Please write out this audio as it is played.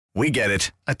We get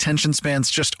it. Attention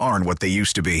spans just aren't what they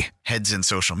used to be. Heads in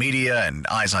social media and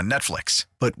eyes on Netflix.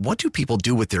 But what do people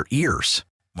do with their ears?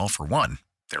 Well, for one,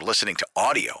 they're listening to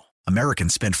audio.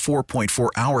 Americans spend 4.4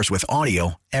 hours with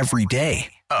audio every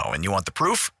day. Oh, and you want the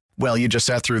proof? Well, you just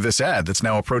sat through this ad that's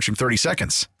now approaching 30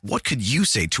 seconds. What could you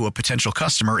say to a potential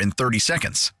customer in 30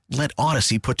 seconds? Let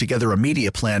Odyssey put together a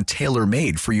media plan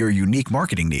tailor-made for your unique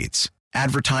marketing needs.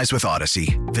 Advertise with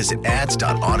Odyssey. Visit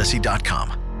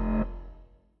ads.odyssey.com.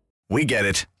 We get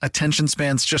it. Attention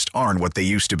spans just aren't what they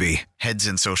used to be. Heads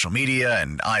in social media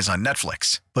and eyes on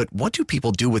Netflix. But what do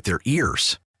people do with their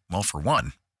ears? Well, for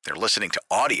one, they're listening to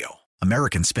audio.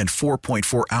 Americans spend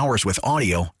 4.4 hours with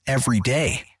audio every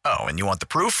day. Oh, and you want the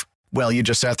proof? Well, you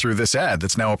just sat through this ad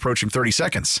that's now approaching 30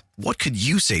 seconds. What could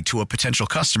you say to a potential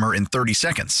customer in 30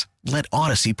 seconds? Let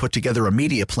Odyssey put together a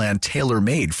media plan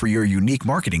tailor-made for your unique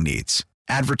marketing needs.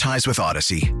 Advertise with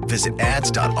Odyssey. Visit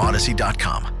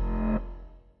ads.odyssey.com.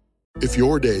 If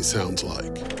your day sounds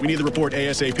like... We need the report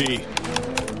ASAP.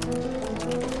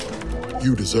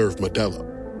 You deserve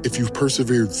Modelo. If you've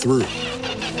persevered through...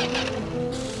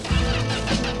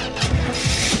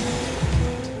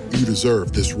 You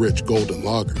deserve this rich golden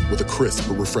lager with a crisp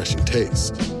but refreshing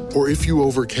taste. Or if you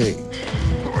overcame... 2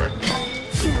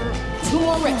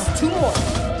 more reps, 2 more.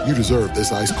 You deserve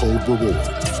this ice-cold reward.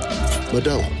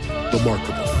 Modelo, the mark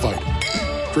of a fighter.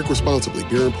 Drink responsibly.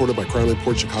 Beer imported by Crown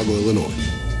Imports, Chicago, Illinois.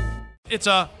 It's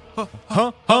a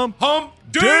hump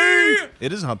day.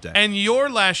 It is hump day. And your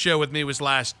last show with me was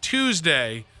last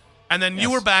Tuesday, and then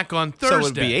you were back on Thursday. So it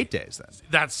would be 8 days then.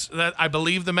 That's I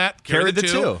believe the Matt. Carry the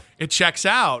two. It checks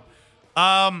out.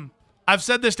 I've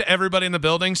said this to everybody in the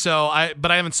building, but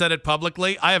I haven't said it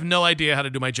publicly. I have no idea how to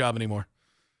do my job anymore.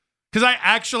 Because I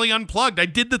actually unplugged. I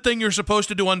did the thing you're supposed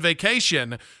to do on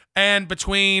vacation. And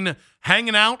between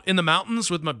hanging out in the mountains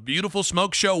with my beautiful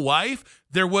smoke show wife,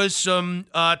 there was some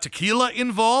tequila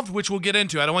involved, which we'll get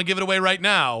into. I don't want to give it away right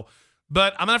now.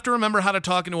 But I'm going to have to remember how to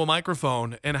talk into a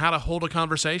microphone and how to hold a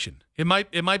conversation. It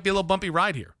might be a little bumpy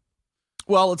ride here.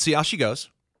 Well, let's see how she goes.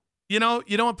 You don't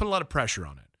want to put a lot of pressure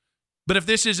on it. But if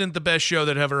this isn't the best show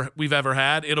that we've ever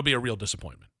had, it'll be a real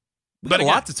disappointment. We've got a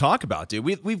lot to talk about, dude.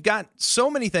 We've got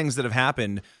so many things that have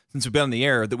happened since we've been on the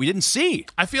air that we didn't see.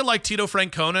 I feel like Tito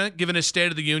Francona giving his State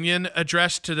of the Union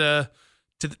address to the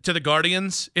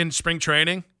Guardians in spring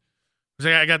training. He's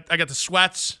like, I got the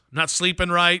sweats, I'm not sleeping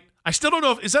right. I still don't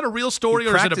know is that a real story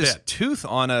or is it a bit? His tooth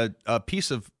on a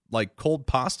piece of like cold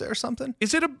pasta or something.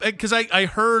 Is it because I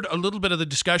heard a little bit of the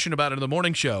discussion about it in the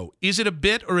morning show. Is it a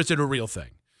bit or is it a real thing?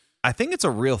 I think it's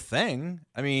a real thing.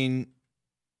 I mean,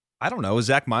 I don't know. Is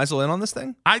Zach Meisel in on this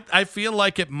thing? I feel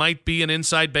like it might be an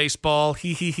inside baseball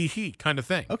he kind of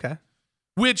thing. Okay.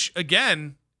 Which,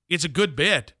 again, it's a good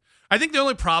bit. I think the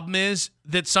only problem is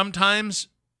that sometimes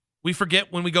we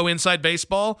forget when we go inside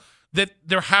baseball that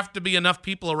there have to be enough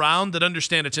people around that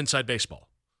understand it's inside baseball.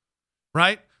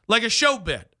 Right? Like a show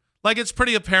bit. Like it's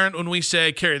pretty apparent when we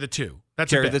say carry the two. That's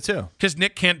carry the two. Because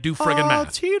Nick can't do friggin'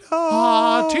 math.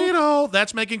 Tito.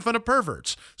 That's making fun of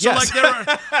perverts. So yes.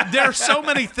 like there are so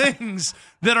many things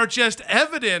that are just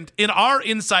evident in our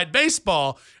inside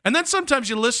baseball. And then sometimes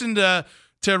you listen to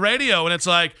radio and it's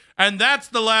like, and that's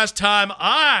the last time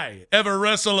I ever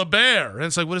wrestle a bear. And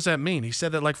it's like, what does that mean? He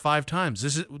said that like 5 times.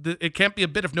 It can't be a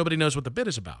bit if nobody knows what the bit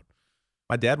is about.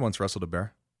 My dad once wrestled a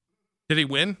bear. Did he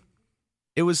win?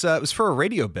 It was for a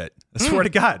radio bit. I swear to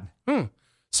God.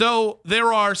 So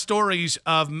there are stories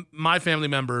of my family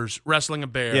members wrestling a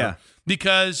bear. Yeah.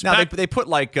 Because now they put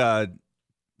like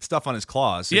stuff on his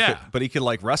claws. So yeah. But he could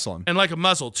like wrestle him. And like a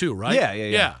muzzle too, right?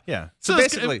 Yeah. So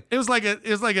basically, it was like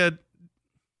a.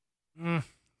 I'm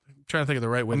trying to think of the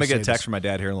right way. I'm gonna get a text from my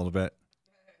dad here in a little bit.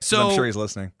 So I'm sure he's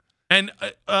listening. And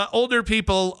older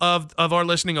people of our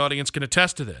listening audience can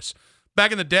attest to this.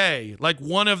 Back in the day, like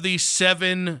one of the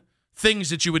 7 things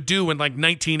that you would do in like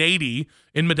 1980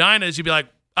 in Medina is you'd be like,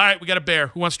 all right, we got a bear.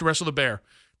 Who wants to wrestle the bear?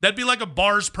 That'd be like a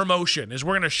bar's promotion, is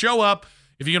we're going to show up.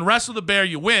 If you can wrestle the bear,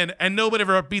 you win. And nobody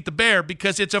ever beat the bear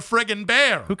because it's a friggin'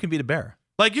 bear. Who can beat a bear?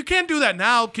 Like, you can't do that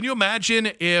now. Can you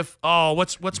imagine if,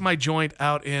 what's my joint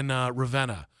out in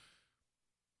Ravenna?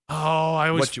 Oh, I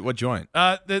always... What joint?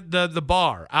 The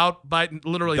bar out by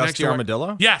literally Dusty next to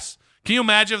Armadillo? Yes. Can you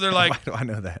imagine if they're like... Why do I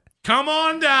know that? Come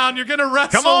on down. You're going to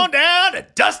wrestle. Come on down to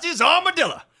Dusty's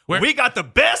Armadillo. We got the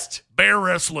best bear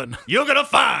wrestling you're going to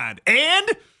find. And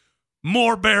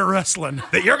more bear wrestling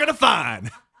that you're going to find.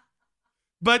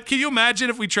 But can you imagine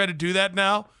if we try to do that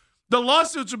now? The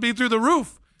lawsuits would be through the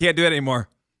roof. Can't do that anymore.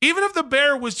 Even if the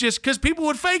bear was just... Because people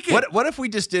would fake it. What if we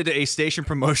just did a station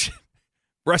promotion?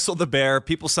 Wrestled the bear.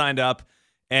 People signed up.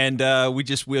 And we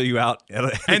just wheel you out in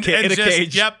a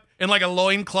cage. Yep. in like a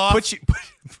loincloth. Put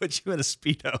you in a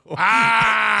Speedo.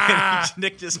 Ah! And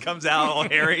Nick just comes out all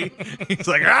hairy. He's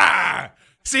like, ah!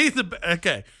 See,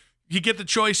 okay. You get the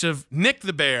choice of Nick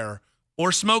the bear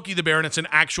or Smokey the bear, and it's an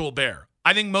actual bear.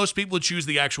 I think most people would choose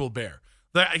the actual bear.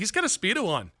 He's got a Speedo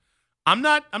on. I'm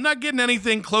not getting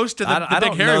anything close to the big hairy one. I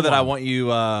don't know that I want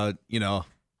you, I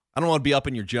don't want to be up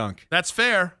in your junk. That's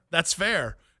fair. That's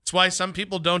why some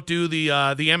people don't do the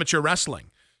amateur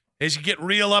wrestling, is you get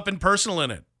real up and personal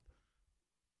in it.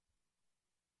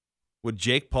 Would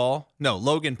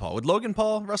Logan Paul. Would Logan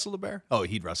Paul wrestle a bear? Oh,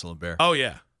 he'd wrestle a bear. Oh,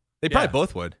 yeah. They probably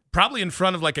both would. Probably in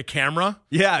front of like a camera.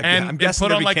 Yeah, and, I'm guessing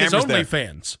and put on like his OnlyFans.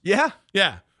 fans. Yeah.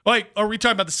 Yeah. Wait, are we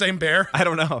talking about the same bear? I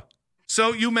don't know.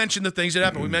 So you mentioned the things that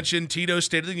happened. We mentioned Tito's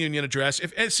State of the Union address.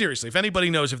 Seriously, if anybody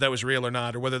knows if that was real or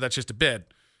not, or whether that's just a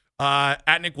bit,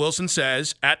 at Nick Wilson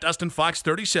says, at Dustin Fox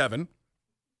 37.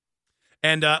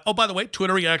 And, by the way,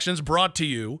 Twitter reactions brought to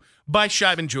you by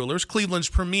Scheiben Jewelers, Cleveland's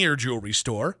premier jewelry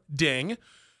store. Ding.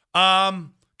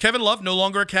 Kevin Love, no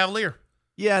longer a Cavalier.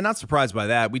 Yeah, not surprised by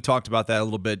that. We talked about that a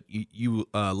little bit. You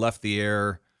left the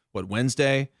air,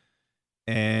 Wednesday?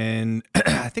 And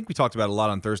I think we talked about it a lot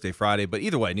on Thursday, Friday. But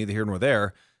either way, neither here nor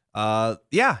there.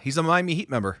 He's a Miami Heat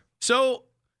member. So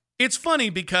it's funny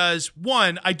because,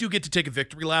 one, I do get to take a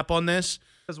victory lap on this.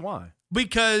 Because why?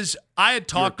 Because I had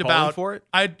talked about for it.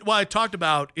 I talked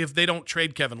about if they don't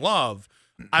trade Kevin Love,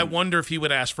 I wonder if he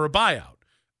would ask for a buyout.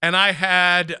 And I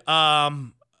had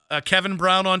Kevin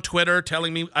Brown on Twitter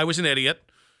telling me I was an idiot,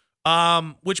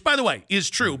 which, by the way, is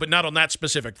true, but not on that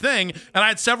specific thing. And I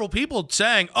had several people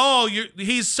saying, "Oh,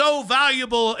 he's so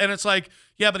valuable," and it's like,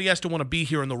 yeah, but he has to want to be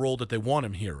here in the role that they want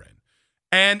him here in.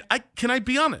 And can I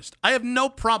be honest? I have no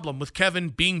problem with Kevin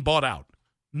being bought out.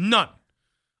 None.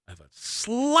 I have a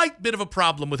slight bit of a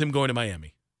problem with him going to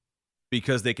Miami.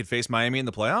 Because they could face Miami in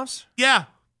the playoffs? Yeah.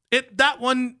 That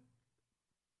one,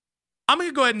 I'm going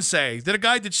to go ahead and say that a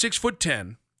guy that's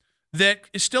 6'10", that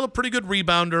is still a pretty good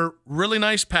rebounder, really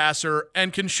nice passer,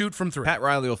 and can shoot from three. Pat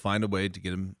Riley will find a way to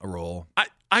get him a role.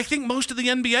 I think most of the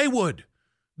NBA would.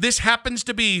 This happens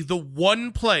to be the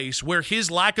one place where his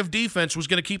lack of defense was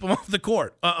going to keep him off the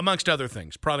court, amongst other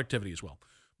things, productivity as well.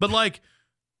 But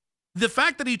the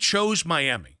fact that he chose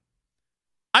Miami,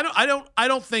 I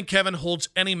don't think Kevin holds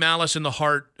any malice in the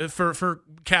heart for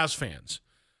Cavs fans.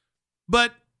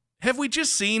 But have we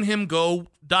just seen him go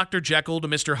Dr. Jekyll to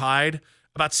Mr. Hyde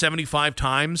about 75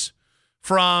 times?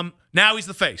 From now he's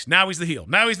the face, now he's the heel,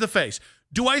 now he's the face.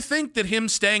 Do I think that him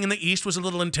staying in the East was a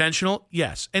little intentional?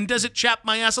 Yes. And does it chap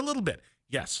my ass a little bit?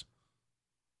 Yes.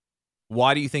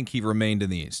 Why do you think he remained in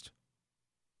the East?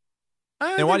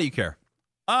 And why do you care?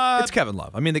 It's Kevin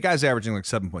Love. I mean, the guy's averaging like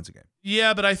 7 points a game.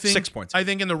 Yeah, but I think 6 points. I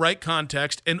think in the right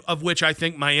context, and of which I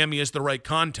think Miami is the right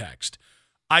context,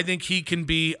 I think he can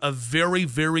be a very,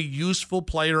 very useful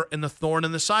player in the thorn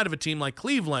in the side of a team like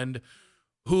Cleveland,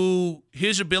 who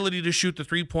his ability to shoot the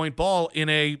three-point ball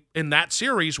in that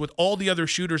series with all the other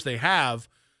shooters they have.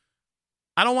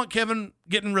 I don't want Kevin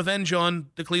getting revenge on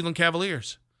the Cleveland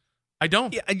Cavaliers. I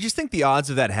don't. Yeah, I just think the odds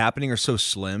of that happening are so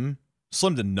slim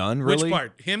to none, really. Which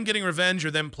part? Him getting revenge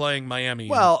or them playing Miami?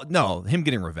 Well, no, him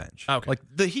getting revenge. Okay. Like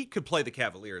the Heat could play the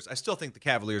Cavaliers. I still think the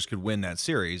Cavaliers could win that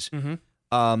series. Mm-hmm.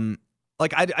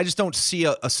 I just don't see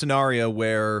a scenario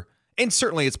where, and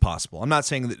certainly it's possible. I'm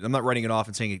not writing it off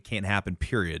and saying it can't happen,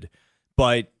 period.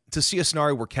 But to see a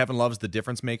scenario where Kevin Love's the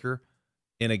difference maker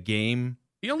in a game.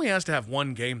 He only has to have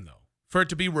one game, though, for it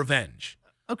to be revenge.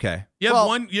 Okay. You have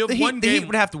one game. The Heat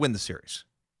would have to win the series,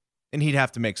 and he'd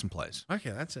have to make some plays.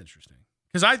 Okay, that's interesting.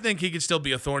 Because I think he could still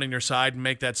be a thorn in your side and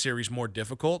make that series more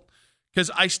difficult. Because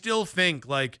I still think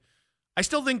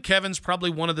Kevin's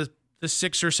probably one of the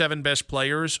 6 or 7 best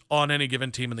players on any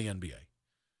given team in the NBA.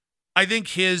 I think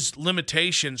his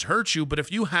limitations hurt you, but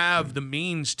if you have the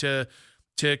means to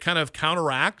kind of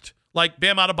counteract, like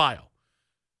Bam Adebayo,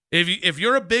 if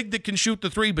you're a big that can shoot the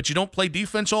three, but you don't play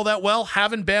defense all that well,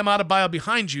 having Bam Adebayo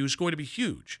behind you is going to be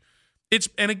huge. It's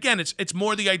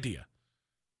more the idea.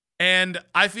 And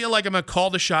I feel like I'm going to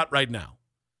call the shot right now.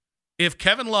 If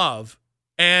Kevin Love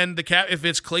and if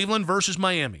it's Cleveland versus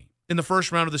Miami in the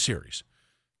first round of the series,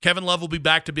 Kevin Love will be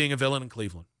back to being a villain in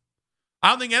Cleveland.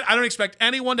 I don't expect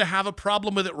anyone to have a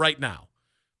problem with it right now.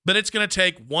 But it's going to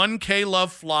take one K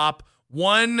Love flop,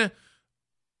 one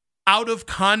out of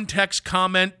context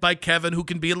comment by Kevin who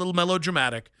can be a little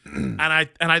melodramatic, and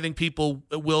I think people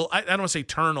will. I don't want to say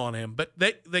turn on him, but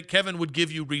that Kevin would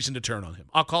give you reason to turn on him.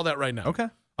 I'll call that right now. Okay,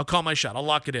 I'll call my shot. I'll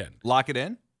lock it in. Lock it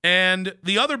in. And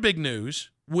the other big news,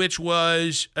 which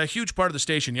was a huge part of the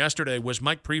station yesterday, was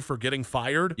Mike Prefer getting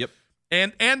fired. Yep.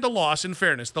 And the loss, in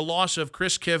fairness, the loss of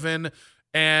Chris Kiven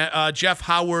and Jeff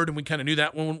Howard, and we kind of knew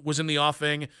that one was in the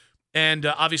offing. and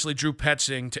obviously Drew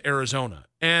Petzing to Arizona.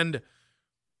 And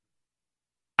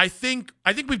I think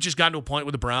we've just gotten to a point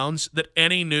with the Browns that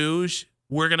any news,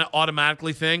 we're going to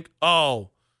automatically think, oh,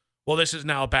 well, this is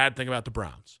now a bad thing about the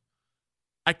Browns.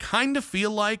 I kind of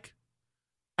feel like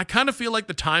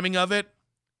the timing of it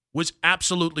was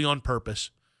absolutely on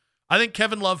purpose. I think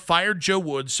Kevin Love fired Joe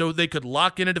Woods so they could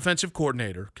lock in a defensive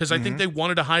coordinator because I think they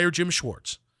wanted to hire Jim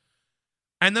Schwartz.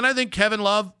 And then I think Kevin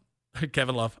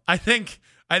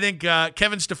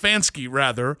Stefanski,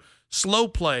 rather, slow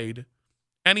played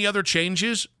any other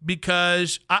changes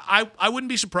because I wouldn't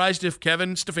be surprised if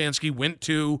Kevin Stefanski went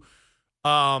to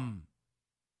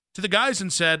the guys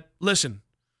and said, listen,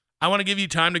 I want to give you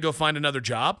time to go find another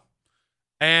job.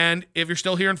 And if you're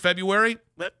still here in February,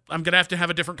 I'm going to have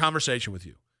a different conversation with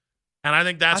you. And I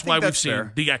think that's why we've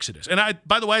seen the exodus. And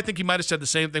by the way, I think he might have said the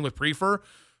same thing with Prefer,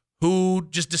 who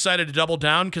just decided to double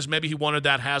down because maybe he wanted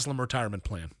that Haslam retirement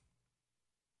plan.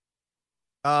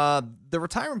 The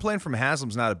retirement plan from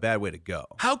Haslam's not a bad way to go.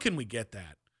 How can we get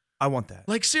that? I want that.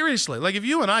 Like, seriously, like if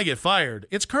you and I get fired,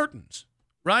 it's curtains,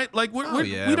 right? Like we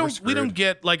don't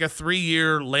get like a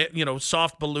 3-year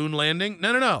soft balloon landing.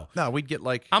 No. No, we'd get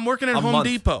like I'm working at Home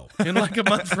Depot in like a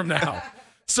month from now.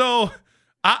 So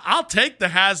I'll take the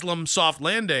Haslam soft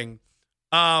landing.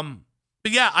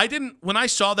 But yeah, when I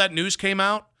saw that news came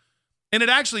out, and it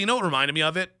actually, what reminded me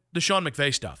of it? The Sean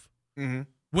McVay stuff. Mm-hmm.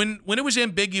 When it was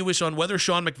ambiguous on whether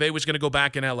Sean McVay was going to go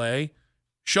back in L.A.,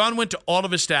 Sean went to all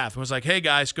of his staff and was like, hey,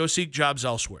 guys, go seek jobs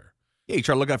elsewhere. Yeah, you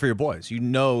try to look out for your boys. You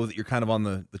know that you're kind of on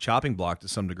the chopping block to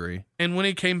some degree. And when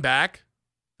he came back,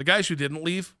 the guys who didn't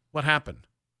leave, what happened?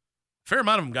 A fair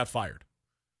amount of them got fired.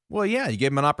 Well, yeah, you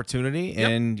gave him an opportunity,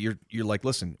 and you're like,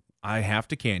 listen, I have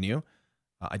to can you.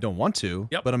 I don't want to,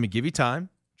 but I'm going to give you time.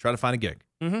 Try to find a gig.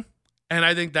 Mm-hmm. And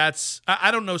I think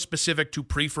I don't know specific to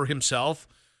Prefer himself,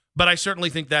 but I certainly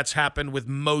think that's happened with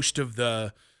most of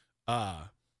the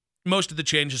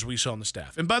changes we saw on the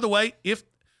staff. And by the way,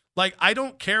 I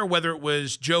don't care whether it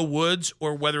was Joe Woods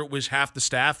or whether it was half the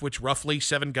staff, which roughly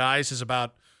 7 guys is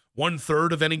about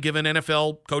 1/3 of any given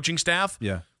NFL coaching staff.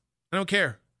 Yeah. I don't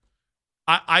care.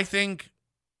 I think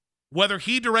whether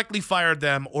he directly fired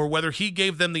them or whether he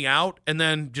gave them the out and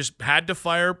then just had to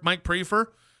fire Mike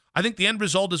Prefer, I think the end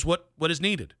result is what is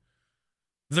needed.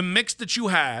 The mix that you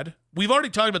had, we've already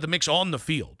talked about the mix on the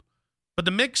field, but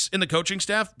the mix in the coaching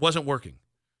staff wasn't working.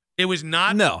 It was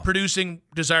not producing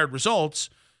desired results.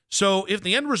 So if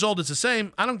the end result is the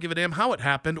same, I don't give a damn how it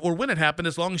happened or when it happened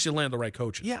as long as you land the right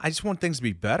coaches. Yeah, I just want things to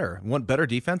be better. I want better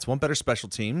defense, want better special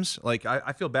teams. Like,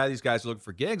 I feel bad these guys are looking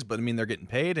for gigs, but, I mean, they're getting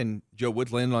paid, and Joe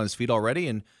Woods landed on his feet already.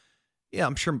 And, yeah,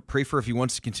 I'm sure Prefer, if he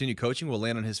wants to continue coaching, will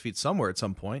land on his feet somewhere at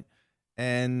some point.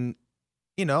 And,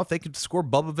 if they could score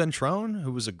Bubba Ventrone,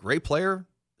 who was a great player,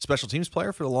 special teams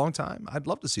player for a long time, I'd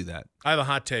love to see that. I have a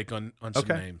hot take on some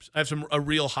names. I have a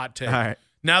real hot take. All right.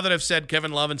 Now that I've said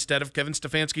Kevin Love instead of Kevin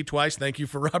Stefanski twice, thank you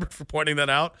for Robert for pointing that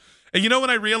out. And when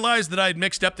I realized that I had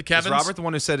mixed up the Kevins. Is Robert the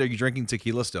one who said, are you drinking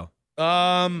tequila still?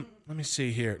 Let me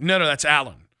see here. No, that's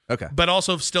Alan. Okay. But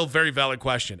also still very valid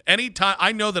question. Anytime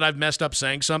I know that I've messed up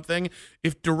saying something,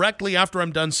 if directly after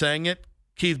I'm done saying it,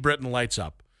 Keith Britton lights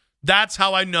up. That's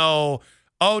how I know,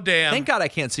 oh, damn. Thank God I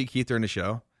can't see Keith during the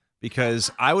show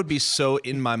because I would be so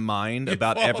in my mind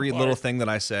about every little thing that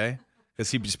I say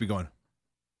because he'd just be going.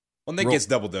 Well, Nick gets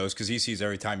double dose because he sees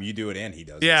every time you do it and he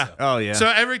does it. So. Oh, yeah. So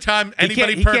every time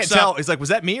anybody he perks can't tell. up. He's like, was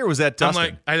that me or was that Dustin?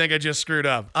 I'm like, I think I just screwed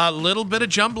up. A little bit of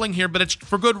jumbling here, but it's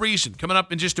for good reason. Coming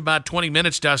up in just about 20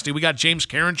 minutes, Dusty, we got James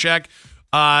Karinchak,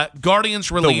 Guardians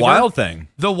reliever. The Wild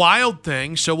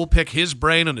Thing. So we'll pick his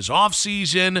brain on his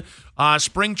offseason,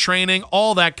 spring training,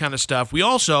 all that kind of stuff. We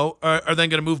also are then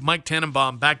going to move Mike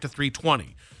Tannenbaum back to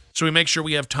 320. So we make sure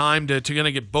we have time to going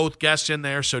to get both guests in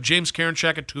there. So James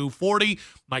Karinchak at 240,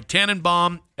 Mike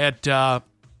Tannenbaum at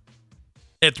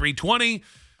 320.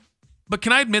 But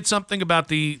can I admit something about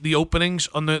the openings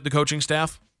on the coaching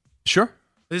staff? Sure.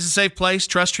 This is a safe place,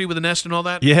 trust tree with a nest and all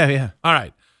that? Yeah. All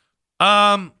right.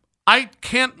 I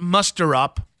can't muster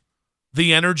up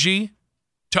the energy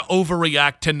to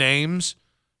overreact to names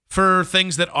for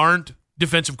things that aren't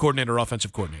defensive coordinator or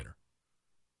offensive coordinator.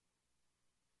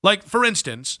 Like, for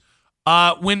instance,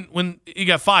 when he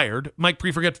got fired, Mike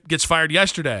Prefer gets fired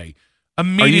yesterday.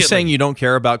 Immediately. Are you saying you don't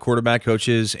care about quarterback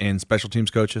coaches and special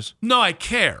teams coaches? No, I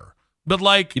care. But,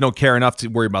 like... You don't care enough to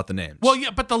worry about the names. Well,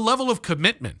 yeah, but the level of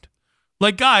commitment.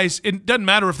 Like, guys, it doesn't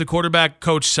matter if the quarterback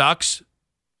coach sucks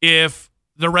if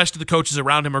the rest of the coaches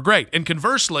around him are great. And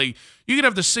conversely, you can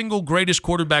have the single greatest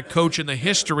quarterback coach in the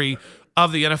history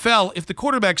of the NFL. If the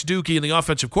quarterback's dookie and the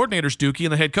offensive coordinator's dookie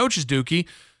and the head coach is dookie...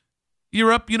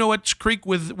 you're up, at Creek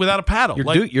without a paddle.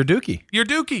 You're Dookie. You're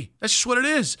Dookie. That's just what it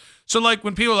is. So, like,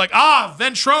 when people are like,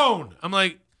 Ventrone, I'm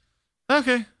like,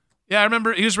 okay. Yeah, I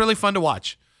remember he was really fun to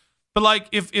watch. But, like,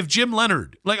 if Jim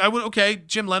Leonard,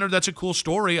 Jim Leonard, that's a cool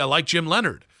story. I like Jim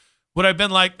Leonard. Would I have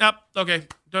been like, okay,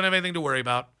 don't have anything to worry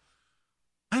about?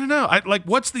 I don't know.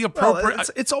 What's the appropriate? Well,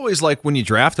 it's always like when you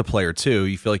draft a player, too,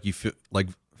 you feel like you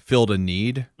filled a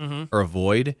need or a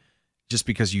void just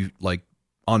because you, like,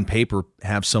 on paper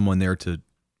have someone there to,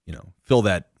 fill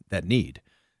that need.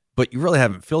 But you really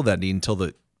haven't filled that need until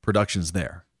the production's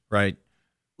there, right?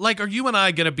 Like, are you and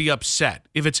I going to be upset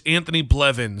if it's Anthony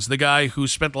Blevins, the guy who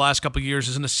spent the last couple of years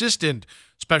as an assistant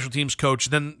special teams coach,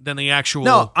 than the actual?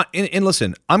 No, and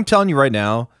listen, I'm telling you right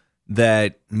now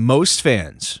that most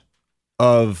fans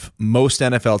of most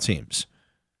NFL teams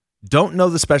don't know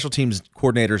the special teams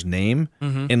coordinator's name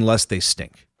unless they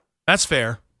stink. That's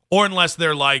fair. Or unless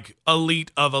they're like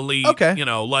elite of elite. Okay.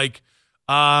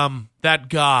 That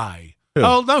guy. Who?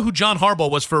 Oh, no, who John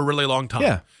Harbaugh was for a really long time.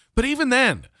 Yeah. But even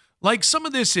then, like, some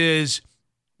of this is,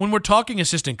 when we're talking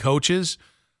assistant coaches,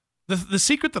 the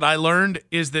secret that I learned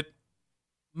is that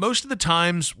most of the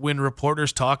times when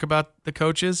reporters talk about the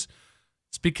coaches,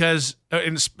 it's because,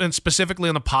 and specifically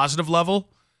on the positive level,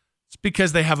 it's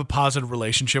because they have a positive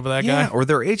relationship with that guy. Or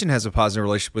their agent has a positive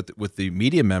relationship with the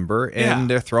media member, and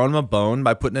they're throwing them a bone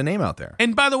by putting a name out there.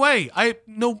 And by the way, I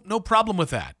no problem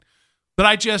with that. But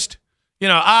I just, Ray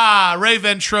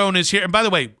Ventrone is here. And by the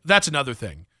way, that's another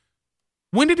thing.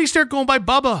 When did he start going by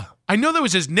Bubba? I know that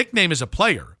was his nickname as a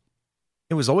player.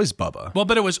 It was always Bubba. Well,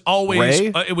 but it was always,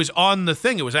 Ray? It was on the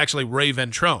thing. It was actually Ray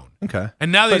Ventrone. Okay.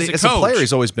 And now that he's a as coach. a player,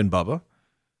 he's always been Bubba.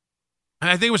 And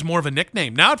I think it was more of a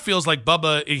nickname. Now it feels like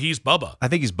Bubba, he's Bubba. I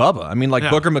think he's Bubba. I mean, like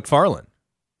Booker McFarland.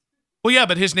 Well, yeah,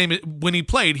 but his name, when he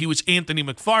played, he was Anthony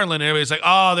McFarland, and everybody's like,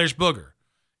 there's Booger.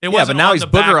 But now he's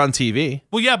Booger on TV.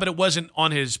 Well, yeah, but it wasn't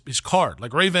on his card.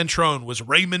 Like, Ray Ventrone was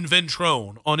Raymond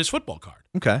Ventrone on his football card.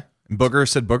 Okay. And Booger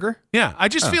said Booger? Yeah, I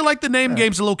just feel like the name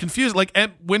game's a little confused. Like,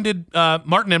 when did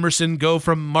Martin Emerson go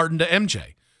from Martin to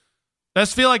MJ? I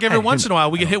just feel like every once in a while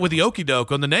we get hit with the okie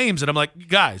doke on the names, and I'm like,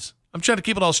 guys, I'm trying to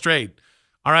keep it all straight.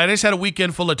 All right, I just had a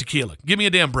weekend full of tequila. Give me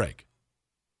a damn break.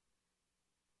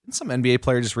 Didn't some NBA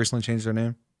player just recently change their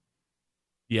name?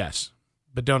 Yes,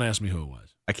 but don't ask me who it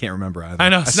was. I can't remember either. I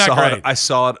know, it's not great. I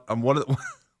saw it on one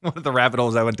of the rabbit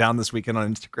holes I went down this weekend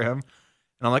on Instagram, and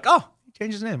I'm like, oh, he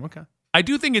changed his name. Okay. I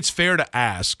do think it's fair to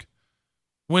ask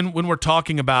when we're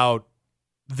talking about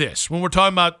this, when we're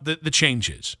talking about the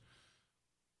changes,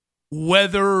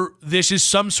 whether this is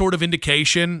some sort of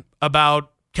indication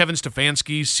about Kevin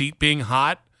Stefanski's seat being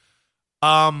hot.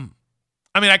 I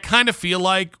mean, I kind of feel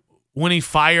like when he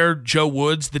fired Joe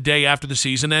Woods the day after the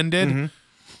season ended,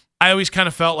 I always kind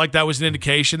of felt like that was an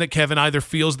indication that Kevin either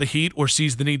feels the heat or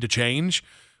sees the need to change.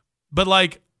 But,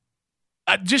 like,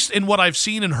 just in what I've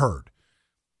seen and heard,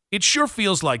 it sure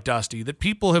feels like, Dusty, that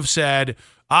people have said,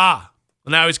 now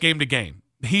it's game to game.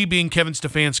 He being Kevin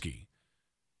Stefanski.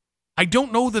 I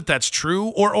don't know that that's true,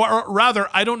 or rather,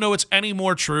 I don't know it's any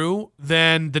more true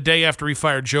than the day after he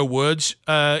fired Joe Woods,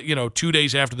 2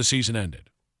 days after the season ended.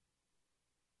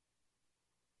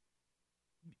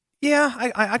 Yeah,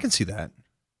 I can see that.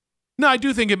 No, I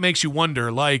do think it makes you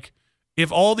wonder, like,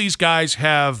 if all these guys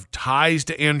have ties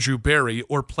to Andrew Berry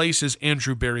or places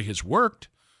Andrew Berry has worked,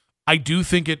 I do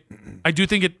think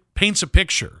it paints a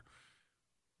picture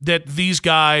that these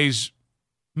guys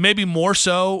maybe more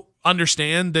so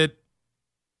understand that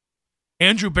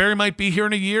Andrew Berry might be here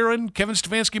in a year and Kevin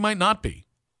Stefanski might not be.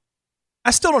 I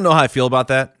still don't know how I feel about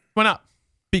that. Why not?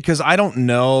 Because I don't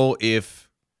know if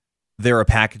they're a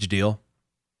package deal.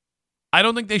 I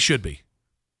don't think they should be.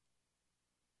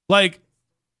 Like,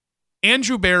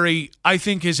 Andrew Berry, I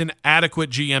think, is an adequate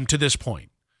GM to this point.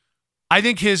 I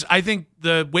think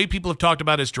the way people have talked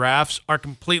about his drafts are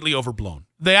completely overblown.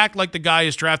 They act like the guy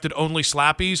has drafted only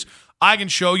slappies. I can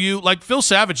show you, like, Phil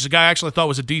Savage is a guy I actually thought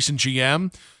was a decent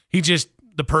GM.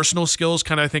 The personal skills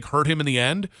kind of, I think, hurt him in the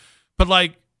end. But,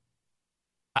 like,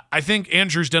 I think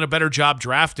Andrew's done a better job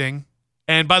drafting.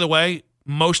 And by the way,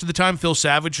 most of the time, Phil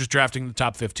Savage was drafting in the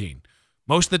top 15.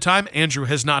 Most of the time, Andrew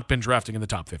has not been drafting in the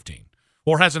top 15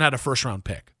 or hasn't had a first-round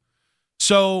pick.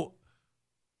 So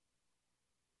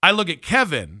I look at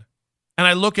Kevin, and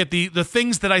I look at the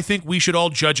things that I think we should all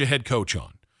judge a head coach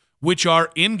on, which are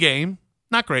in-game,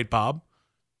 not great, Bob,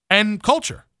 and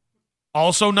culture,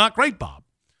 also not great, Bob.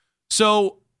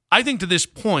 So I think to this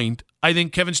point, I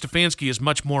think Kevin Stefanski is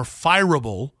much more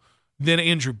fireable than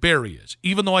Andrew Berry is,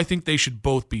 even though I think they should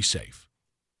both be safe.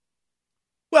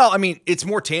 Well, I mean, it's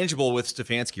more tangible with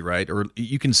Stefanski, right? Or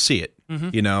you can see it,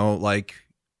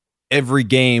 every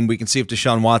game we can see if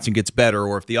Deshaun Watson gets better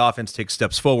or if the offense takes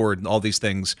steps forward and all these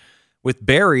things. With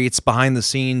Barry, it's behind the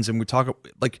scenes, and we talk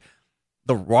like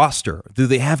the roster. Do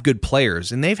they have good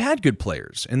players? And they've had good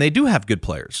players, and they do have good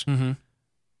players. Mm-hmm.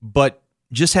 But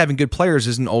just having good players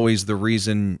isn't always the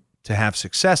reason to have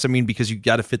success. I mean, because you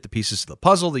got to fit the pieces to the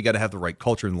puzzle. You got to have the right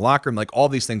culture in the locker room. Like, all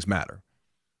these things matter.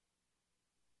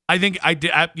 I think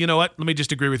you know what? Let me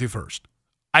just agree with you first.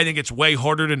 I think it's way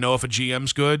harder to know if a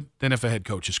GM's good than if a head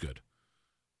coach is good.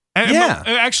 And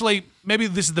actually, maybe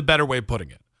this is the better way of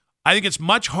putting it. I think it's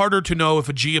much harder to know if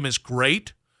a GM is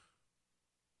great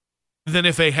than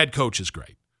if a head coach is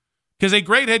great. Because a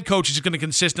great head coach is going to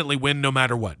consistently win no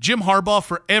matter what. Jim Harbaugh,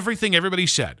 for everything everybody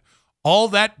said, all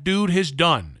that dude has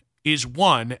done is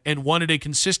won and won at a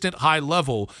consistent high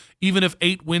level, even if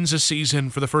 8 wins a season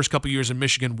for the first couple of years in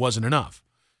Michigan wasn't enough.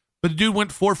 But the dude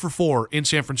went 4 for 4 in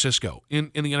San Francisco in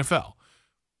the NFL.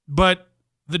 But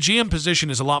the GM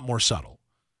position is a lot more subtle.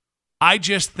 I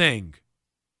just think,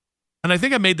 and I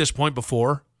think I made this point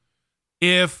before,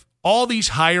 if all these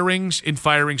hirings and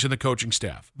firings in the coaching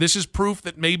staff, this is proof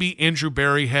that maybe Andrew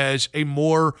Barry has a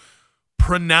more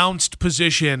pronounced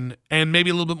position and maybe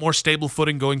a little bit more stable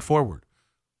footing going forward.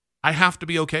 I have to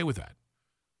be okay with that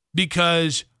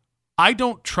because I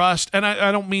don't trust, and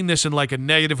I don't mean this in like a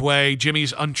negative way,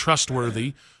 Jimmy's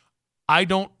untrustworthy.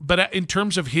 But in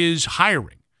terms of his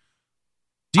hiring.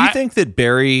 Do you think that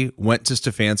Barry went to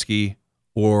Stefanski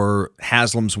or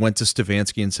Haslam's went to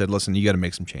Stefanski and said, listen, you got to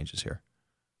make some changes here?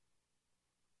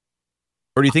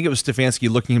 Or do you think it was Stefanski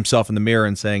looking himself in the mirror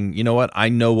and saying, you know what, I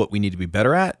know what we need to be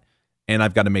better at, and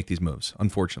I've got to make these moves,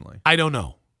 unfortunately? I don't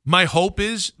know. My hope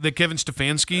is that Kevin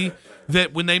Stefanski,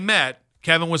 that when they met,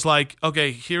 Kevin was like,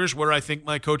 okay, here's where I think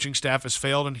my coaching staff has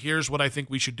failed, and here's what I think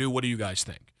we should do. What do you guys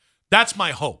think? That's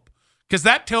my hope. Because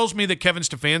that tells me that Kevin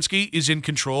Stefanski is in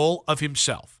control of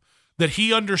himself, that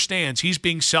he understands he's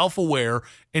being self-aware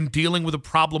and dealing with the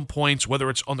problem points, whether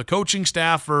it's on the coaching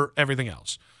staff or everything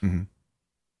else. Mm-hmm.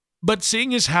 But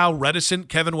seeing as how reticent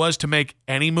Kevin was to make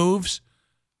any moves,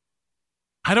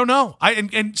 I don't know.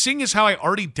 And seeing as how I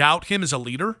already doubt him as a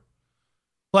leader,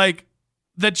 like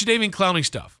that Jadeveon Clowney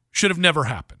stuff should have never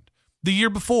happened. The year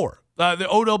before, the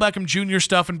Odell Beckham Jr.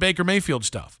 stuff and Baker Mayfield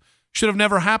stuff should have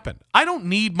never happened. I don't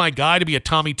need my guy to be a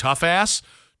Tommy Toughass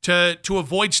to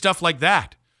avoid stuff like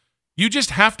that. You just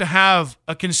have to have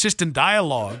a consistent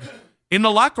dialogue in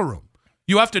the locker room.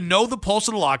 You have to know the pulse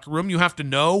of the locker room. You have to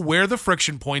know where the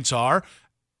friction points are.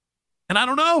 And I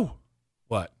don't know.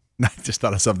 What? I just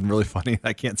thought of something really funny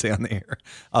I can't say on the air.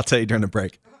 I'll tell you during the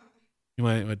break. You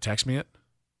want to text me it?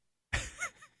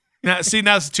 Now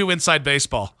it's too inside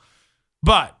baseball.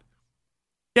 But,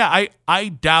 yeah, I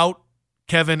doubt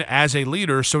Kevin as a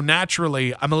leader, so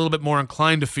naturally I'm a little bit more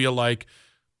inclined to feel like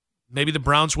maybe the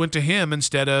Browns went to him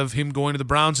instead of him going to the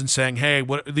Browns and saying, hey,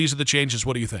 these are the changes.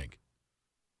 What do you think?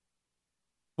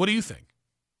 What do you think?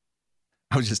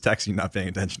 I was just texting, not paying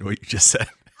attention to what you just said.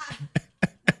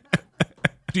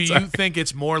 Do you think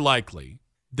it's more likely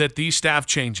that these staff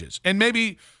changes, and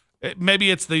maybe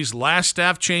it's these last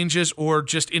staff changes or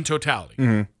just in totality?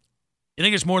 Mm-hmm. You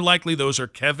think it's more likely those are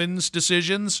Kevin's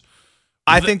decisions?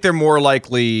 I think they're more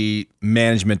likely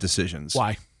management decisions.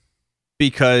 Why?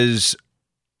 Because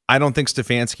I don't think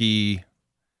Stefanski,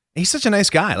 he's such a nice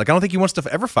guy. Like, I don't think he wants to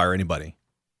ever fire anybody.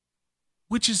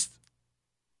 Which is,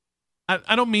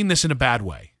 I don't mean this in a bad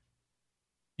way.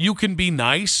 You can be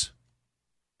nice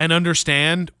and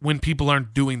understand when people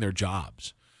aren't doing their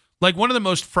jobs. Like, one of the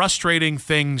most frustrating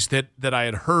things that I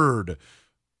had heard,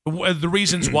 the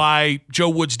reasons why Joe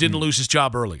Woods didn't lose his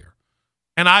job earlier.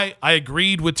 And I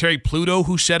agreed with Terry Pluto,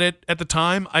 who said it at the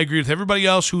time. I agreed with everybody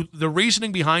else who the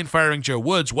reasoning behind firing Joe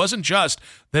Woods wasn't just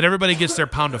that everybody gets their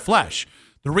pound of flesh.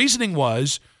 The reasoning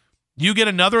was you get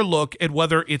another look at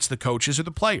whether it's the coaches or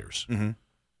the players. Mm-hmm.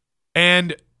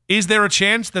 And is there a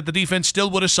chance that the defense still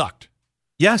would have sucked?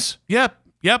 Yes. Yep.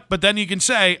 But then you can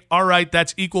say, all right,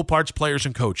 that's equal parts players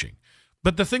and coaching.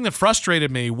 But the thing that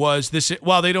frustrated me was this,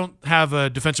 well, they don't have a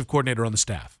defensive coordinator on the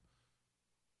staff.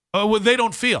 Well, they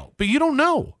don't feel, but you don't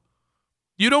know.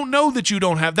 You don't know that you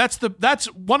don't have. That's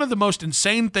one of the most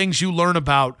insane things you learn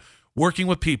about working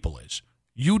with people is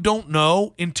you don't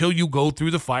know until you go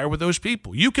through the fire with those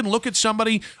people. You can look at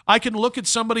somebody. I can look at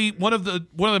somebody. One of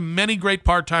the many great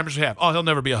part-timers we have. Oh, he'll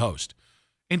never be a host.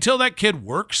 Until that kid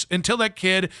works, until that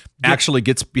kid actually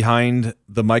gets behind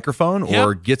the microphone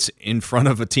or gets in front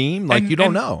of a team, like you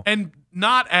don't know. And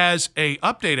not as a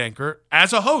update anchor,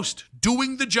 as a host,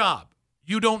 doing the job.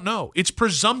 You don't know. It's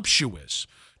presumptuous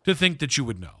to think that you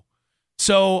would know.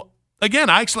 So, again,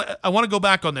 I want to go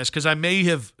back on this because I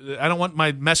don't want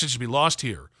my message to be lost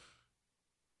here.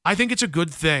 I think it's a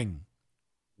good thing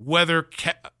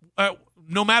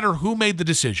no matter who made the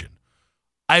decision,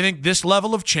 I think this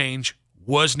level of change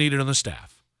was needed on the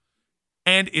staff.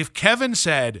 And if Kevin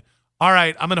said, all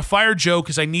right, I'm going to fire Joe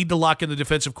because I need to lock in the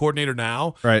defensive coordinator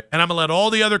now, right, and I'm going to let all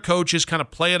the other coaches kind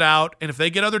of play it out, and if they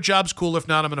get other jobs, cool. If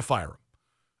not, I'm going to fire him.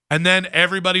 And then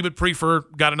everybody but Prefer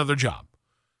got another job.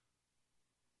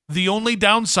 The only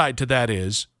downside to that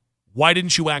is, why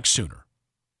didn't you act sooner?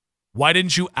 Why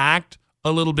didn't you act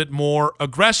a little bit more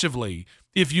aggressively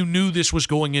if you knew this was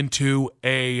going into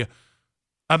a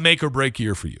make or break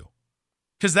year for you?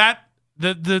 Because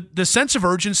the sense of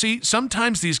urgency,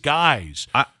 sometimes these guys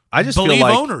I just believe feel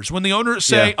like owners. When the owners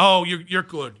say, oh, you're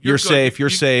good. You're good. safe. You're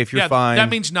safe. You're fine. That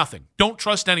means nothing. Don't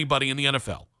trust anybody in the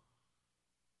NFL.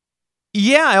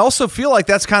 Yeah, I also feel like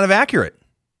that's kind of accurate.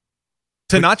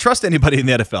 To not trust anybody in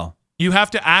the NFL. You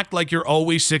have to act like you're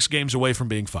always 6 games away from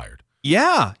being fired.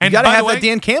 Yeah. And you got to have way, that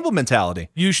Dan Campbell mentality.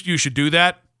 You should do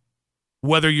that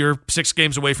whether you're 6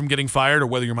 games away from getting fired or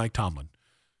whether you're Mike Tomlin.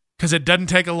 Because it doesn't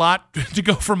take a lot to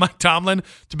go from Mike Tomlin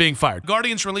to being fired.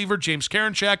 Guardians reliever James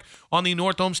Karinchak on the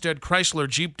North Olmsted Chrysler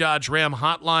Jeep Dodge Ram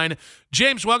hotline.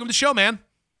 James, welcome to the show, man.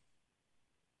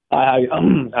 Hi,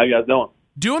 how you guys doing?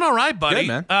 Doing all right, buddy.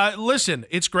 Good, man. Listen,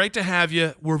 it's great to have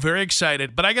you. We're very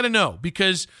excited, but I got to know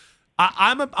because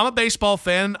I'm a baseball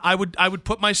fan. I would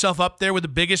put myself up there with the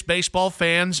biggest baseball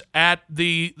fans at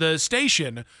the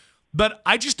station, but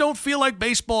I just don't feel like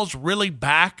baseball's really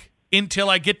back until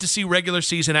I get to see regular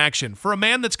season action. For a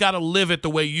man that's got to live it the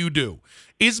way you do,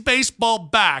 is baseball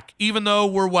back? Even though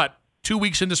we're 2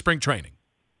 weeks into spring training?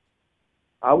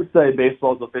 I would say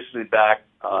baseball is officially back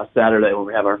Saturday when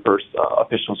we have our first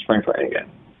official spring training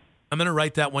game. I'm going to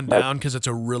write that one down because it's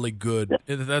a really good.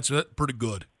 That's pretty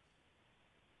good.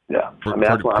 Yeah,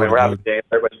 we're having games.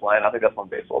 Everybody's playing. I think that's when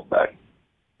baseball's back.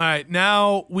 All right,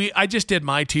 now I just did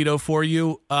my Tito for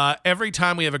you. Every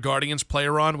time we have a Guardians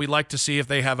player on, we like to see if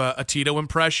they have a Tito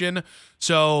impression.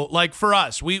 So, like for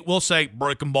us, we'll say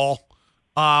breaking ball.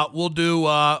 We'll do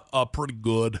a pretty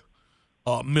good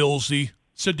Millsy.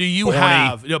 So do you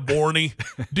have Borny?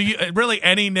 Do you really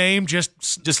any name? Just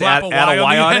slap add a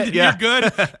Y on it. Yeah. You're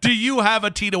good. Do you have a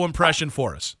Tito impression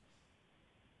for us?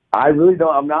 I really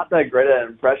don't. I'm not that great at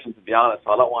impressions, to be honest.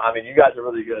 I mean, you guys are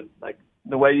really good. Like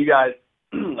the way you guys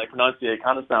pronunciate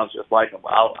kind of sounds just like him.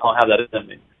 I don't have that in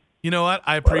me. You know what?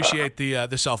 I appreciate the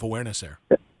self-awareness there.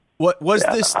 What was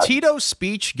this Tito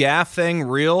speech gaffe thing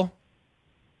real?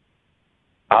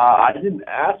 I didn't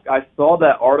ask. I saw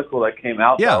that article that came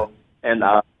out, though, and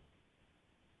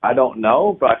I don't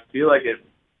know, but I feel like it.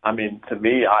 I mean, to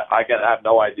me, I have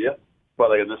no idea.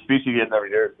 But like the speech he gives every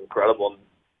year is incredible, and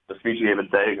the speech he gave 2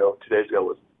 days ago,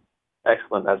 was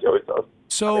excellent, as he always does.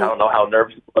 So I don't know how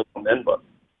nervous he was coming in, but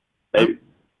maybe.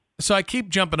 So I keep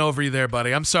jumping over you there,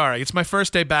 buddy. I'm sorry. It's my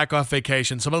first day back off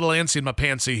vacation, so I'm a little antsy in my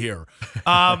pantsy here.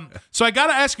 So I got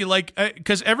to ask you,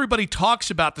 because everybody talks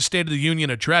about the State of the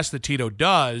Union address that Tito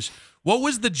does. What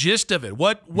was the gist of it?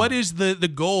 What is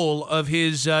the goal of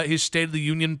his State of the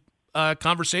Union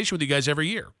conversation with you guys every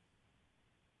year?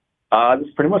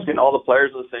 Just pretty much getting all the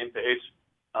players on the same page,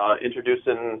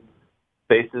 introducing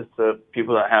faces to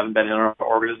people that haven't been in our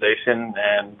organization,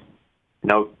 and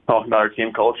talking about our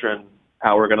team culture and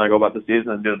how we're going to go about the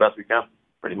season and do the best we can,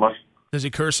 pretty much. Does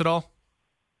he curse at all?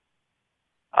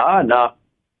 No,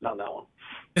 not that one.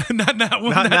 Not that one.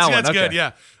 Not that one. That's Okay. good,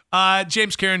 yeah.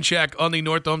 James Karinchak on the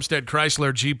North Olmsted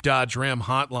Chrysler Jeep Dodge Ram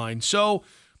hotline. So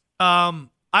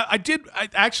I did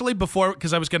actually before,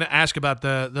 because I was going to ask about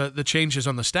the changes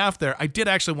on the staff there, I did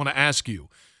actually want to ask you,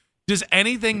 does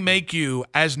anything make you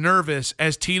as nervous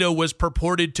as Tito was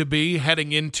purported to be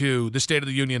heading into the State of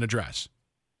the Union address?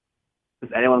 Does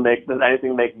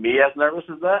anything make me as nervous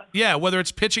as that? Yeah, whether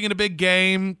it's pitching in a big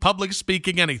game, public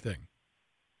speaking, anything.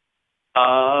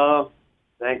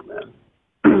 Thanks, man.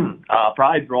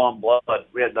 Probably drawing blood.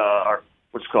 We had our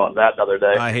that the other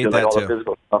day. I hate that all too. The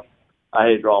physical stuff. I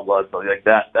hate drawing blood, so like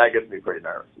that gets me pretty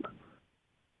nervous.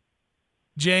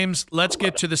 James, let's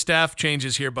get to the staff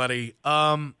changes here, buddy.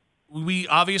 We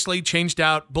obviously changed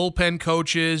out bullpen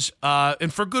coaches,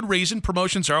 and for good reason.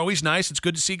 Promotions are always nice. It's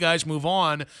good to see guys move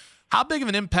on. How big of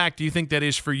an impact do you think that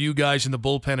is for you guys in the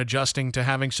bullpen adjusting to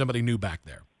having somebody new back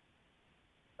there?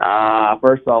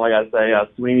 First of all, I got to say,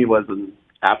 Sweeney was an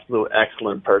absolute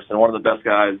excellent person, one of the best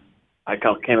guys I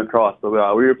came across. So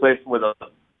we replaced him with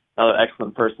another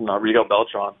excellent person, Rigo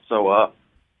Beltran. So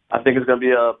I think it's going to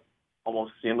be a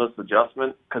almost seamless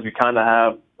adjustment because we kind of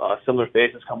have similar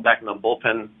faces come back in the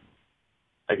bullpen.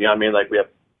 Like, you know what I mean? Like we have,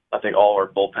 I think all our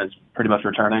bullpens pretty much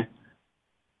returning.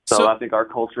 So I think our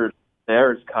culture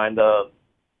there is kind of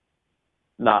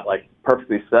not like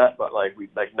perfectly set, but like we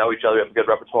know each other. We have a good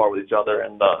repertoire with each other,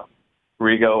 and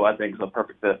Rigo, I think, is a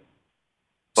perfect fit.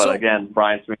 But again,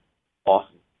 Brian Sweeney,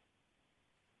 awesome.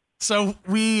 So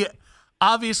we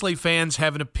obviously fans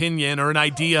have an opinion or an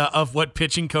idea of what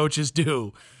pitching coaches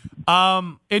do.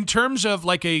 In terms of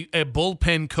like a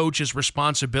bullpen coach's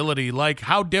responsibility, like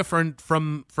how different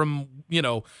from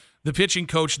the pitching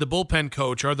coach, the bullpen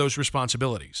coach, are those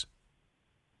responsibilities?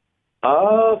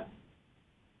 I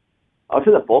would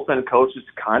say the bullpen coach is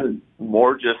kind of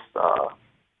more just.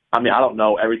 I don't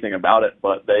know everything about it,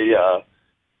 but they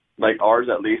like ours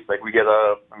at least. Like we get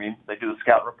they do the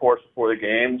scout reports before the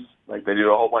games. Like they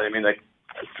do a whole bunch. Like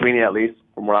Sweeney at least,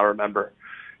 from what I remember.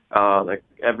 Like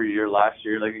every year, last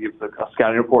year, like he gives a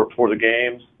scouting report before the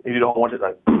games. He did a whole bunch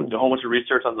of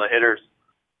research on the hitters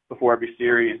before every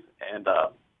series, and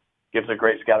gives a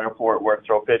great scouting report where to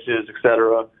throw pitches,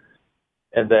 etc.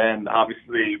 And then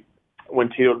obviously, when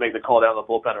Tito would make the call down the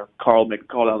bullpen, or Carl would make the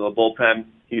call down the bullpen,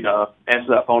 he'd answer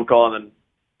that phone call, and then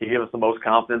he'd give us the most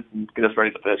confidence and get us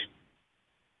ready to pitch.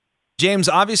 James,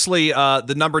 obviously,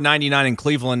 the number 99 in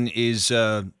Cleveland is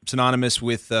synonymous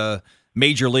with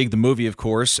Major League, the movie, of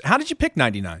course. How did you pick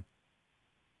 99?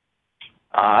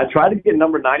 I tried to get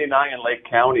number 99 in Lake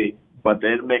County, but they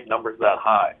didn't make numbers that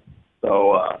high.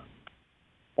 So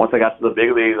once I got to the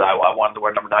big leagues, I wanted to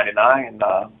wear number 99, and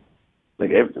they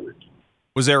gave it to me.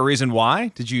 Was there a reason why?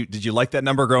 Did you like that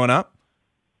number growing up?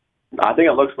 I think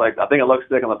it looks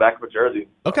sick on the back of a jersey.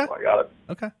 Okay. So I got it.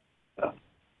 Okay. Yeah.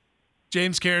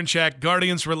 James Karinchak,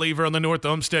 Guardians reliever on the North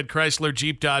Olmsted Chrysler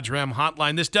Jeep Dodge Ram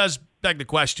hotline. This does beg the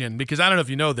question, because I don't know if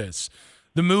you know this.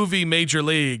 The movie Major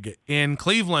League in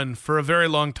Cleveland for a very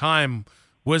long time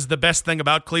was the best thing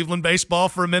about Cleveland baseball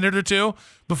for a minute or two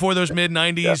before those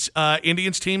mid-'90s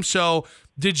Indians teams. So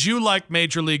did you like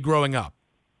Major League growing up?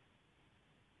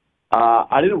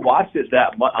 I didn't watch it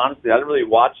that much. Honestly, I didn't really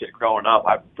watch it growing up.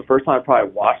 The first time I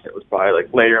probably watched it was probably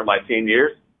like later in my teen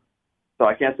years. So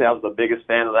I can't say I was the biggest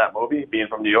fan of that movie, being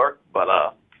from New York. But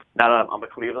now that I'm a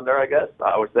Clevelander, I guess,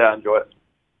 I would say I enjoy it.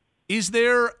 Is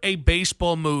there a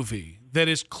baseball movie that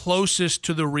is closest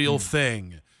to the real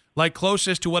thing, like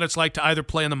closest to what it's like to either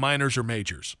play in the minors or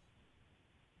majors?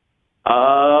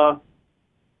 I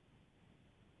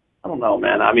don't know,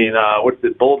 man. What's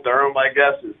it, Bull Durham, I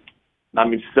guess, is.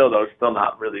 Still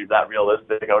not really that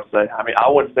realistic, I would say. I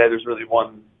wouldn't say there's really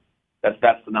one that's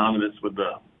synonymous with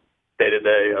the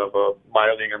day-to-day of a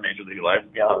minor league or major league life, to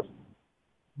be honest.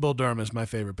 Bull Durham is my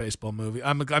favorite baseball movie.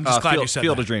 I'm just glad you said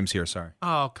Field that. of Dreams here, sorry.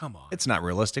 Oh, come on. It's not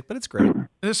realistic, but it's great.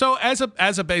 So as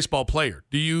a baseball player,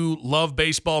 do you love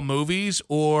baseball movies,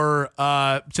 or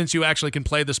since you actually can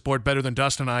play the sport better than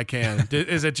Dustin and I can,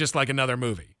 is it just like another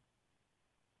movie?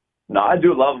 No, I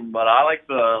do love them, but I like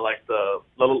the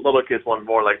little kids one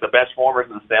more, like the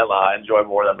Benchwarmers and the Sandlot. I enjoy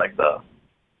more than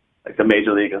the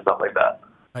Major League and stuff like that.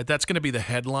 All right, that's going to be the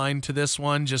headline to this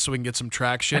one, just so we can get some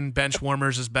traction.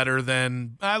 Benchwarmers is better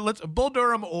than Bull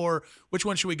Durham, or which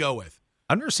one should we go with?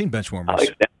 I've never seen Benchwarmers.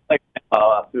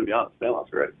 To be honest, Sandlot's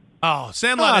great. Oh,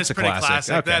 Sandlot is pretty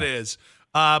classic. Okay. That is.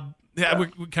 We're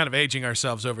kind of aging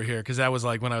ourselves over here, because that was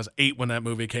like when I was 8 when that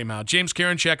movie came out. James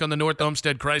Karinchak on the North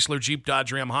Olmsted Chrysler Jeep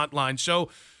Dodge Ram hotline. So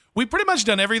we pretty much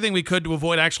done everything we could to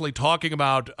avoid actually talking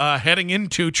about heading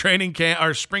into training camp,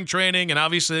 or spring training, and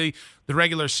obviously the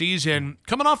regular season.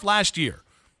 Coming off last year,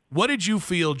 what did you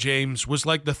feel, James, was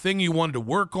like the thing you wanted to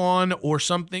work on, or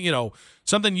something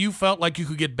you felt like you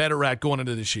could get better at going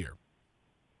into this year?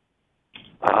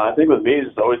 I think with me,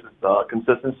 it's always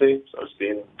consistency. So just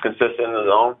being consistent in the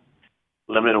zone,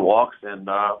 limited walks, and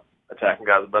attacking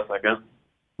guys the best I can.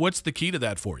 What's the key to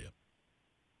that for you?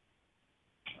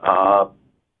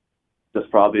 Just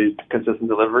probably consistent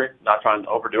delivery, not trying to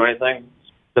overdo anything,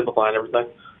 simplifying everything.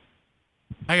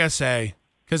 I gotta say,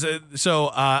 because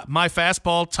my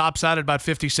fastball tops out at about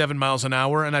 57 miles an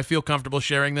hour, and I feel comfortable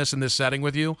sharing this in this setting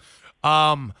with you.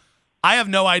 I have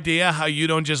no idea how you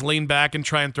don't just lean back and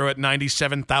try and throw it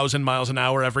 97,000 miles an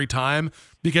hour every time,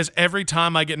 because every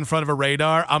time I get in front of a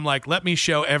radar, I'm like, let me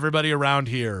show everybody around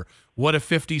here what a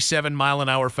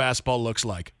 57-mile-an-hour fastball looks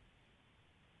like.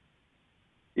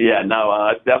 Yeah, no,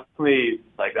 it's definitely,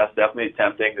 that's definitely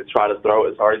tempting to try to throw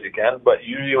as hard as you can, but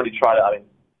usually when you try to,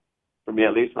 for me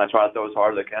at least, when I try to throw as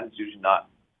hard as I can, it's usually not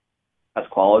as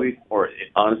quality, or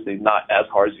honestly not as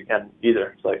hard as you can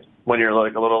either. It's like when you're a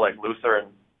little looser and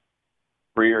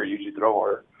freer, you usually throw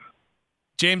harder.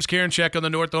 James Karinchak on the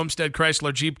North Olmsted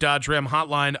Chrysler Jeep Dodge Ram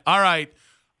hotline. All right,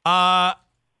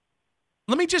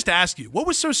 let me just ask you, what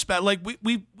was so special?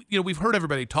 We've heard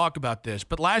everybody talk about this,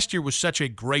 but last year was such a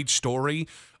great story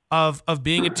of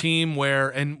being a team where,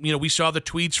 and we saw the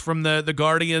tweets from the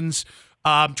Guardians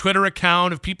Twitter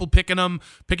account of people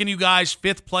picking you guys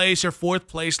 5th place or 4th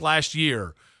place last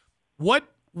year. What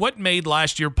What made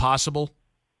last year possible?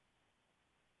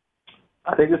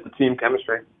 I think it's the team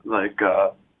chemistry. Like,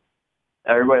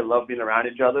 everybody loved being around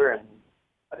each other, and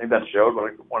I think that showed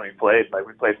when we played. Like,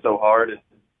 we played so hard, and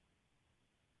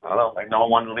I don't know, like, no one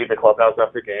wanted to leave the clubhouse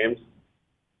after games.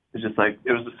 It's just like,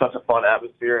 it was just such a fun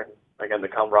atmosphere, and again, the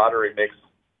camaraderie made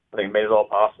it all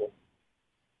possible.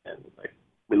 And like,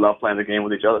 we love playing the game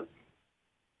with each other.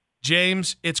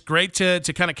 James, it's great to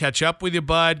kind of catch up with you,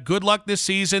 bud. Good luck this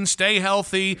season. Stay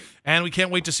healthy, and we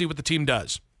can't wait to see what the team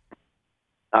does.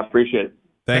 I appreciate it.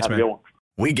 Thanks, Have a man. good one.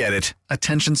 We get it.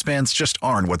 Attention spans just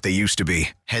aren't what they used to be.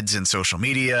 Heads in social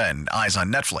media and eyes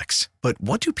on Netflix. But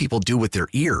what do people do with their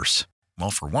ears?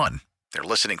 Well, for one, they're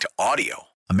listening to audio.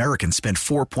 Americans spend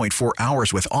 4.4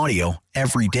 hours with audio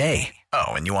every day.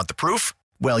 Oh, and you want the proof?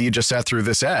 Well, you just sat through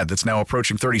this ad that's now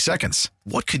approaching 30 seconds.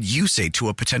 What could you say to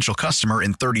a potential customer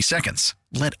in 30 seconds?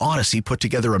 Let Odyssey put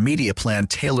together a media plan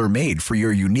tailor-made for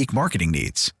your unique marketing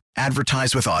needs.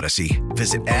 Advertise with Odyssey.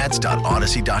 Visit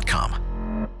ads.odyssey.com.